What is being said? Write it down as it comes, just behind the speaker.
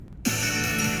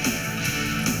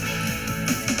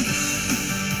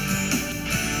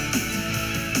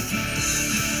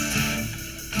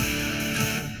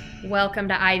Welcome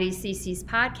to IVCC's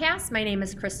podcast. My name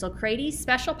is Crystal Crady,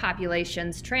 Special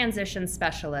Populations Transition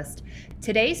Specialist.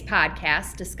 Today's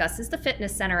podcast discusses the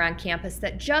fitness center on campus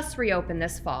that just reopened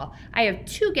this fall. I have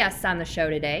two guests on the show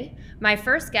today. My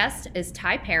first guest is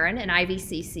Ty Perrin, an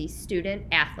IVCC student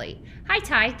athlete. Hi,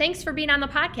 Ty. Thanks for being on the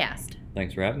podcast.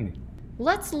 Thanks for having me.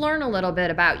 Let's learn a little bit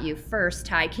about you first,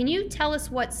 Ty. Can you tell us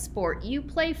what sport you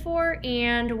play for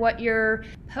and what your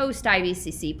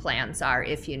post-IVCC plans are,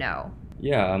 if you know?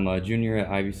 Yeah, I'm a junior at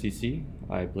IVCC.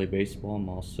 I play baseball. I'm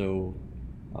also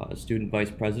a student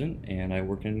vice president, and I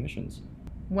work in admissions.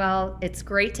 Well, it's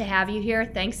great to have you here.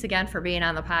 Thanks again for being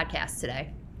on the podcast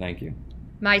today. Thank you.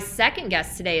 My second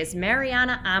guest today is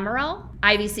Mariana Amaral,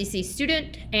 IVCC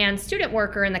student and student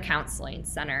worker in the Counseling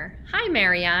Center. Hi,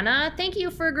 Mariana. Thank you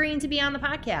for agreeing to be on the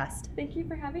podcast. Thank you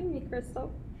for having me,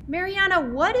 Crystal. Mariana,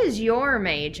 what is your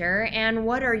major and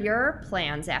what are your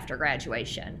plans after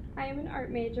graduation? I am an art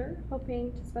major,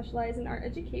 hoping to specialize in art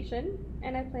education,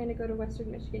 and I plan to go to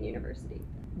Western Michigan University.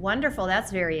 Wonderful.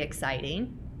 That's very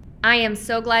exciting. I am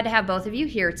so glad to have both of you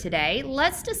here today.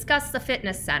 Let's discuss the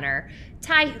fitness center.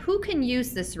 Ty, who can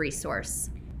use this resource?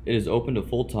 It is open to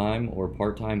full-time or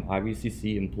part-time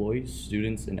IVCC employees,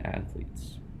 students, and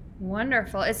athletes.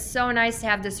 Wonderful. It's so nice to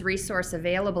have this resource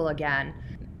available again.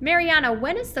 Mariana,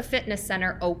 when is the fitness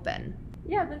center open?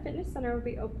 Yeah, the fitness center will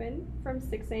be open from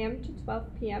 6 a.m. to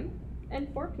 12 p.m.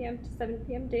 and 4 p.m. to 7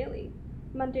 p.m. daily,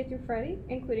 Monday through Friday,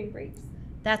 including breaks.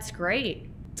 That's great.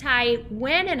 Ty,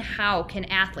 when and how can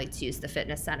athletes use the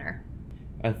fitness center?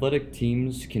 Athletic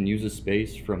teams can use the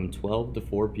space from 12 to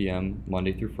 4 p.m.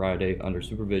 Monday through Friday under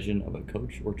supervision of a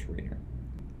coach or trainer.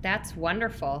 That's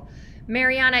wonderful.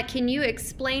 Mariana, can you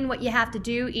explain what you have to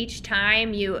do each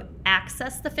time you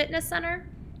access the fitness center?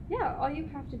 Yeah, all you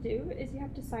have to do is you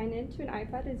have to sign in to an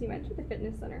iPad as you enter the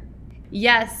fitness center.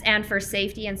 Yes, and for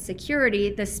safety and security,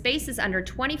 the space is under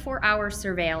 24-hour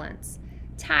surveillance.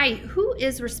 Ty, who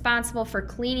is responsible for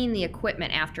cleaning the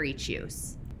equipment after each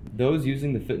use? Those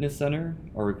using the fitness center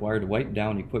are required to wipe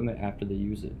down equipment after they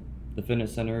use it. The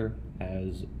fitness center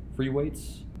has free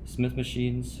weights, Smith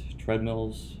machines,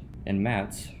 treadmills, and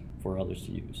mats for others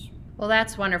to use. Well,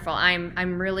 that's wonderful.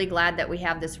 I'm really glad that we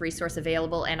have this resource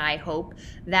available, and I hope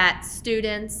that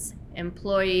students,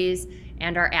 employees,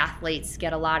 and our athletes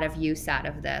get a lot of use out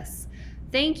of this.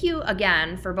 Thank you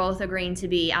again for both agreeing to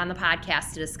be on the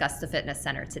podcast to discuss the fitness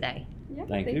center today. Yeah,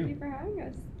 Thank you. Thank you for having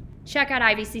us. Check out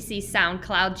IVCC's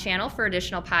SoundCloud channel for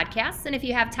additional podcasts, and if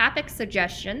you have topic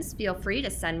suggestions, feel free to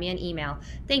send me an email.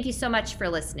 Thank you so much for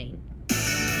listening.